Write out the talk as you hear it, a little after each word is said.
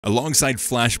Alongside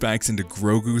flashbacks into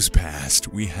Grogu's past,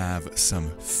 we have some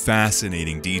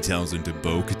fascinating details into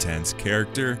Bo-Katan's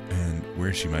character and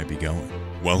where she might be going.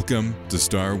 Welcome to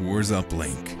Star Wars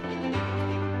Uplink.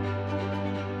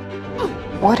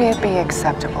 Would it be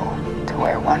acceptable to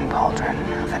wear one pauldron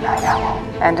of the Night Owl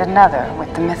and another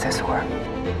with the Mythosaur?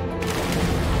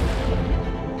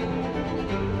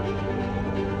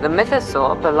 The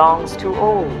Mythosaur belongs to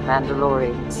all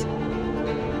Mandalorians.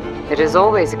 It is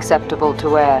always acceptable to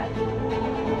wear.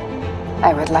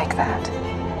 I would like that.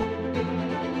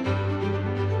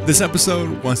 This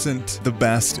episode wasn't the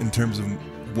best in terms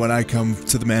of what I come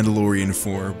to The Mandalorian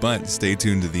for, but stay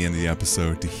tuned to the end of the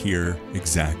episode to hear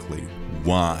exactly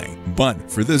why.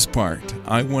 But for this part,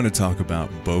 I want to talk about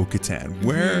Bo-Katan.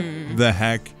 Where the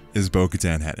heck is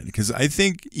Bo-Katan headed? Because I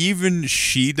think even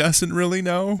she doesn't really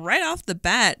know. Right off the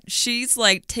bat, she's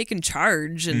like taking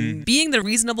charge and being the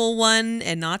reasonable one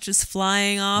and not just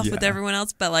flying off with everyone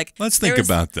else. But like, let's think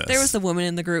about this. There was a woman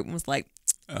in the group and was like,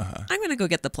 I'm going to go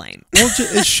get the plane. Well,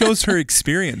 it shows her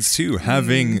experience too,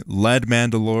 having led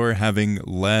Mandalore, having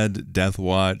led Death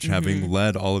Watch, having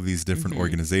led all of these different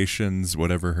organizations, what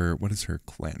is her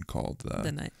clan called?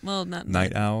 The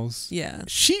Night Owls. Yeah.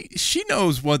 She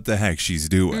knows what the heck she's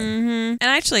doing. And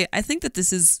actually, I think that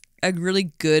this is a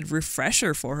really good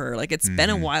refresher for her. Like, it's been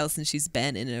a while since she's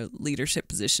been in a leadership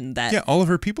position that... Yeah, all of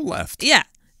her people left. Yeah.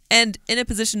 And in a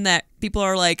position that people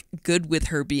are like good with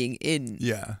her being in.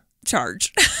 Yeah.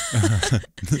 Charge.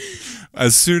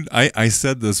 As soon I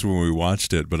said this when we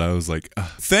watched it, but I was like,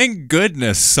 thank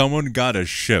goodness someone got a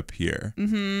ship here.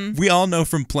 We all know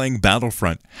from playing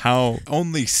Battlefront how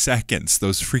only seconds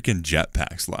those freaking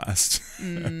jetpacks last.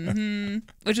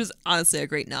 Which was honestly a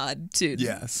great nod to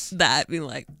that, being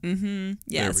like,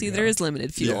 there is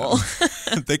limited fuel.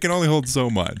 Yeah. They can only hold so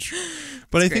much.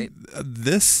 But I think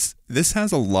this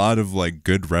has a lot of like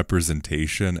good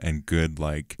representation and good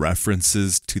like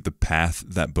references to the path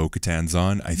that Bo-Katan's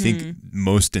on. I think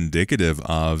most indicative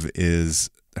of is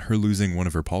her losing one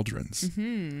of her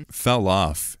pauldrons. Fell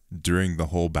off during the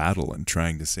whole battle and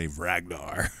trying to save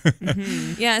Ragnar.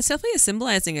 Yeah, it's definitely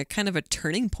symbolizing a kind of a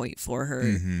turning point for her.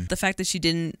 The fact that she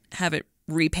didn't have it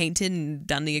repainted and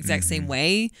done the exact same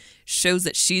way shows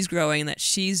that she's growing, that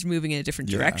she's moving in a different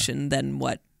direction than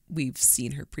what we've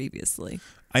seen her previously.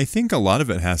 I think a lot of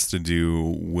it has to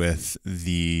do with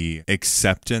the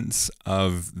acceptance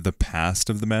of the past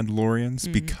of the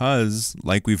Mandalorians because,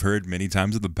 like we've heard many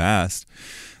times in the past,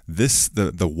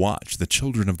 the Watch, the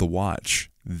children of the Watch,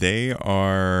 they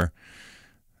are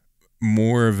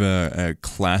more of a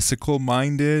classical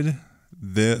minded.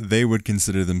 They would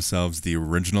consider themselves the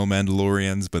original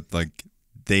Mandalorians, but like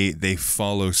they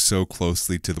follow so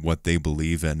closely to what they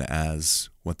believe in as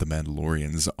what the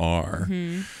Mandalorians are.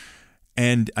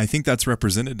 And I think that's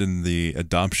represented in the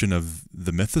adoption of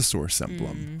the Mythosaur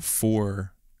emblem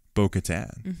for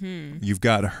Bo-Katan. You've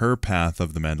got her path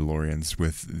of the Mandalorians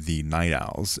with the Night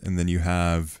Owls, and then you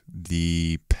have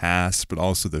the past but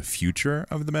also the future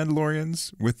of the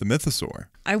Mandalorians with the Mythosaur.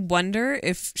 I wonder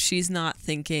if she's not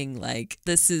thinking like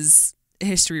this is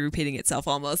history repeating itself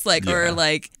almost, like or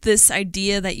like this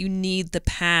idea that you need the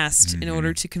past in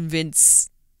order to convince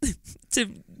to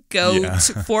go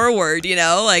forward, you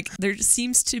know? Like there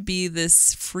seems to be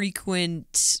this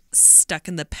frequent stuck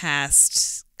in the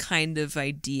past kind of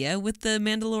idea with the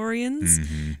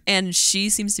Mandalorians, and she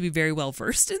seems to be very well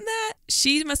versed in that.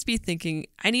 She must be thinking,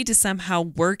 I need to somehow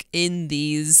work in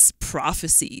these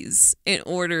prophecies in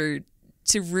order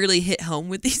to really hit home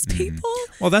with these people.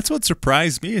 Well, that's what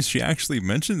surprised me is she actually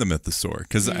mentioned the Mythosaur,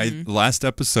 because last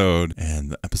episode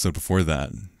and the episode before that,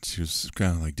 she was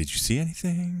kind of like, did you see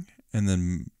anything? And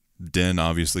then Din,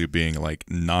 obviously being like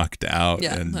knocked out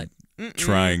and like,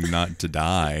 trying not to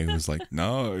die, was like,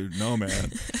 no,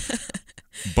 man.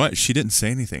 But she didn't say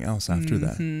anything else after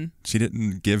that. She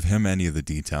didn't give him any of the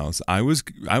details. I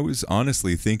was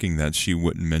honestly thinking that she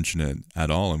wouldn't mention it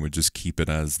at all and would just keep it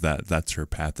as that's her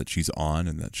path that she's on,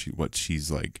 and that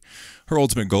she's like, her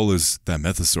ultimate goal is that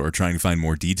Mythosaur, trying to find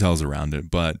more details around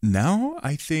it. But now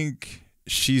I think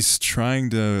she's trying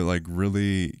to like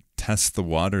really test the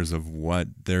waters of what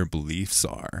their beliefs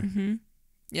are.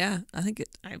 Yeah, I think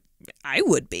I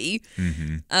would be.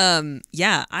 And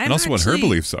also what her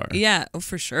beliefs are. Yeah,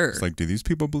 for sure. It's like, do these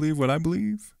people believe what I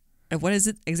believe? And what is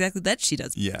it exactly that she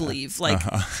does believe? Like,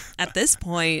 at this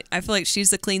point, I feel like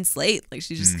she's a clean slate. Like,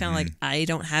 she's just kind of like, I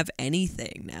don't have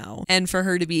anything now. And for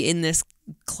her to be in this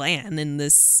clan, in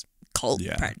this cult,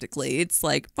 practically, it's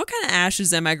like, what kind of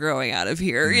ashes am I growing out of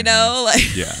here? You know? Like,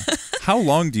 How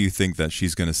long do you think that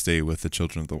she's going to stay with the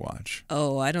Children of the Watch?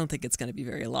 Oh, I don't think it's going to be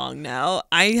very long now.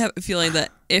 I have a feeling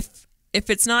that if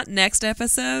it's not next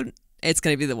episode, it's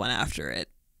going to be the one after it.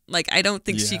 Like, I don't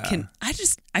think she can.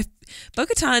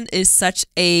 Bo-Katan is such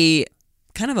a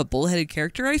kind of a bullheaded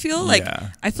character, I feel. Like,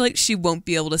 I feel like she won't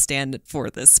be able to stand for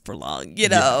this for long, you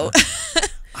know? Yeah.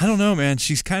 I don't know, man.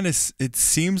 She's kind of, it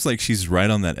seems like she's right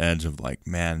on that edge of like,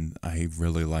 man, I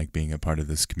really like being a part of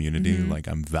this community. Like,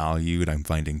 I'm valued. I'm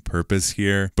finding purpose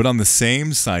here. But on the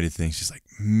same side of things, she's like,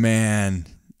 man,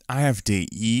 I have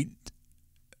to eat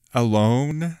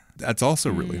alone. That's also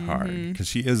really hard because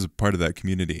she is a part of that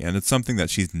community, and it's something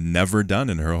that she's never done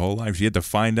in her whole life. She had to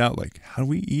find out, like, how do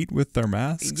we eat with our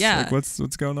masks? Yeah. Like, what's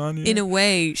going on here? In a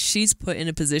way, she's put in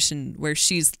a position where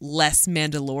she's less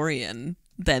Mandalorian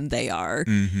than they are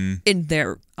in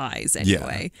their eyes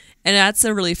anyway. And that's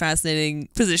a really fascinating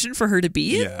position for her to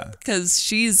be in because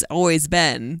she's always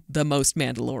been the most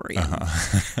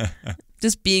Mandalorian.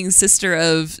 Just being sister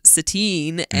of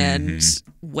Satine and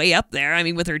way up there. I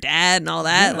mean, with her dad and all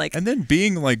that. Like, and then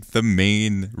being like the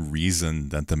main reason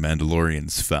that the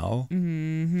Mandalorians fell.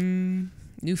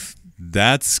 Oof.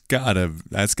 That's gotta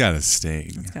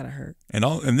sting. That's gotta hurt.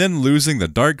 And then losing the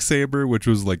Darksaber, which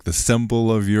was like the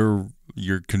symbol of your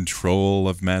control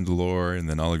of Mandalore, and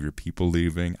then all of your people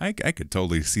leaving. I could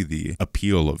totally see the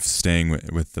appeal of staying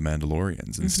with the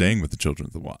Mandalorians and staying with the Children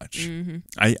of the Watch.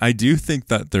 I do think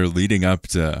that they're leading up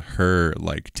to her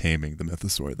like taming the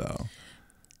Mythosaur, though.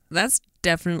 That's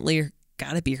definitely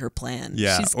gotta be her plan.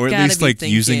 Yeah, She's or at gotta least be like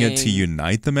thinking, using it to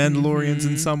unite the Mandalorians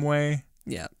in some way.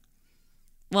 Yeah.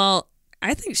 Well,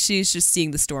 I think she's just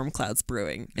seeing the storm clouds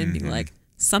brewing and being like,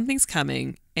 something's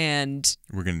coming and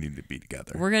we're going to need to be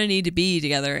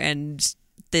together. And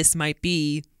this might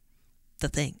be the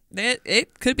thing.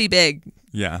 It could be big.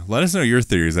 Yeah. Let us know your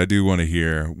theories. I do want to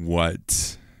hear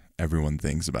what everyone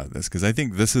thinks about this, because I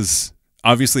think this is,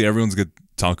 obviously everyone's going to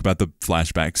talk about the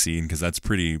flashback scene because that's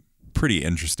pretty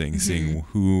interesting, seeing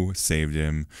who saved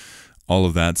him, all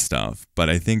of that stuff. But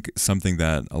I think something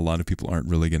that a lot of people aren't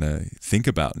really going to think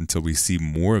about until we see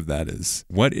more of that is,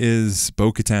 what is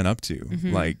Bo-Katan up to?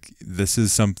 Like, this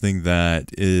is something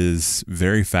that is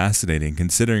very fascinating,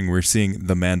 considering we're seeing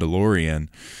the Mandalorian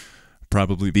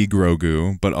probably be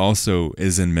Grogu, but also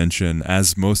is in mention,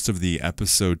 as most of the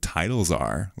episode titles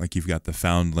are. Like, you've got the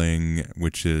Foundling,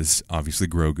 which is obviously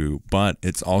Grogu, but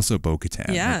it's also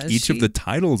Bo-Katan. Yeah, like, each of the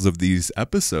titles of these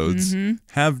episodes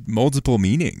have multiple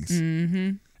meanings.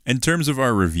 In terms of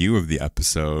our review of the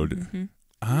episode,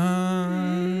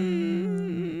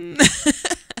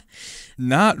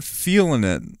 not feeling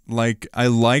it. Like, I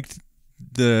liked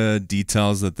the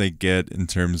details that they get in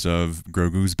terms of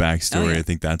Grogu's backstory. I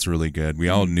think that's really good. We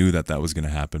all knew that was going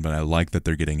to happen, but I like that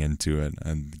they're getting into it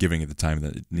and giving it the time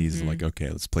that it needs. Like, okay,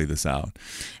 let's play this out.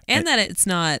 And that it's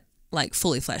not like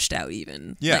fully fleshed out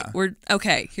even. Yeah.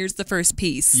 Like, here's the first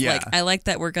piece. Yeah. Like, I like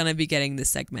that we're going to be getting the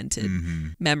segmented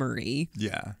memory.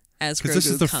 Yeah. As because this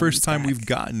is the first time back. we've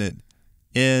gotten it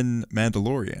in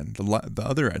Mandalorian. The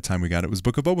other time we got it was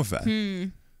Book of Boba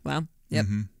Fett. Wow. Yep.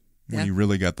 When you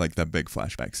really got like that big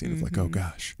flashback scene of like, oh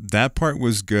gosh, that part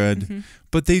was good.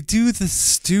 But they do the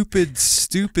stupid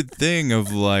thing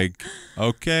of like,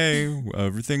 okay,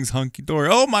 everything's hunky-dory.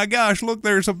 Oh my gosh, look,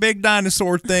 there's a big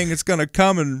dinosaur thing. It's going to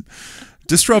come and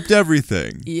disrupt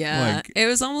everything. Yeah. Like, it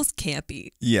was almost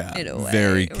campy. Yeah. In a way.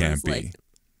 Very It was campy. like,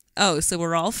 oh, so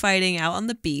we're all fighting out on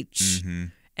the beach.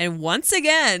 And once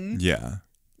again. Yeah.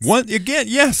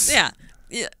 Yes.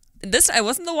 Yeah. It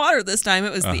wasn't the water this time.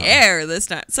 It was the air this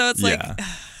time. So it's like.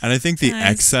 And I think the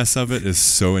guys. excess of it is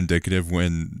so indicative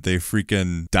when the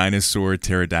freaking dinosaur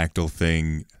pterodactyl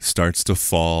thing starts to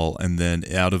fall, and then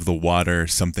out of the water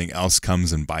something else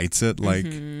comes and bites it. Like,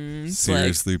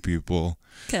 seriously, like, people.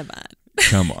 Come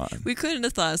on. We couldn't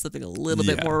have thought of something a little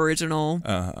bit more original.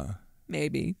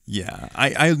 Maybe. Yeah.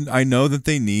 I know that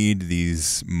they need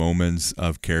these moments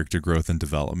of character growth and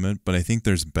development, but I think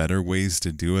there's better ways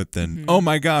to do it than, oh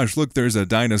my gosh, look, there's a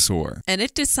dinosaur. And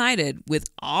it decided, with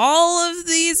all of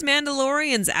these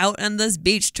Mandalorians out on this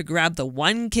beach, to grab the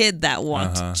one kid that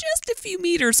walked just a few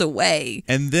meters away.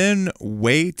 And then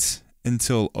wait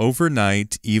until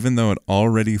overnight, even though it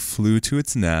already flew to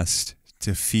its nest,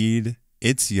 to feed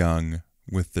its young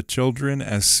with the children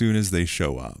as soon as they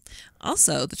show up.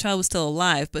 Also, the child was still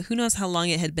alive, but who knows how long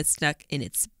it had been stuck in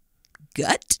its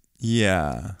gut?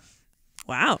 Yeah.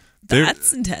 Wow.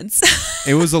 That's intense.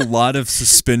 It was a lot of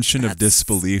suspension of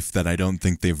disbelief that I don't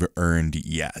think they've earned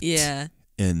yet. Yeah.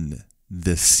 In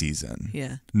this season.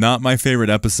 Yeah. Not my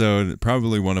favorite episode.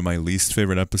 Probably one of my least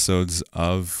favorite episodes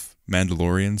of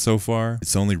Mandalorian so far.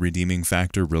 Its only redeeming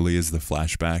factor really is the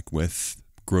flashback with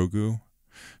Grogu,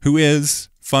 who is,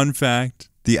 fun fact,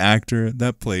 the actor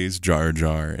that plays Jar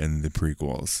Jar in the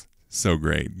prequels. So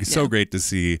great. So great to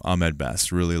see Ahmed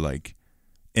Best really like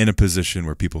in a position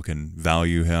where people can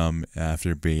value him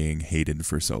after being hated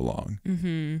for so long.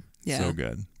 Mm-hmm. Yeah. So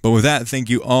good. But with that, thank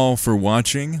you all for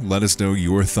watching. Let us know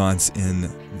your thoughts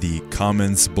in the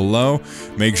comments below.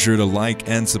 Make sure to like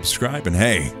and subscribe. And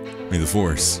hey, may the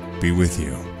Force be with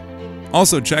you.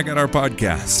 Also, check out our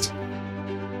podcast.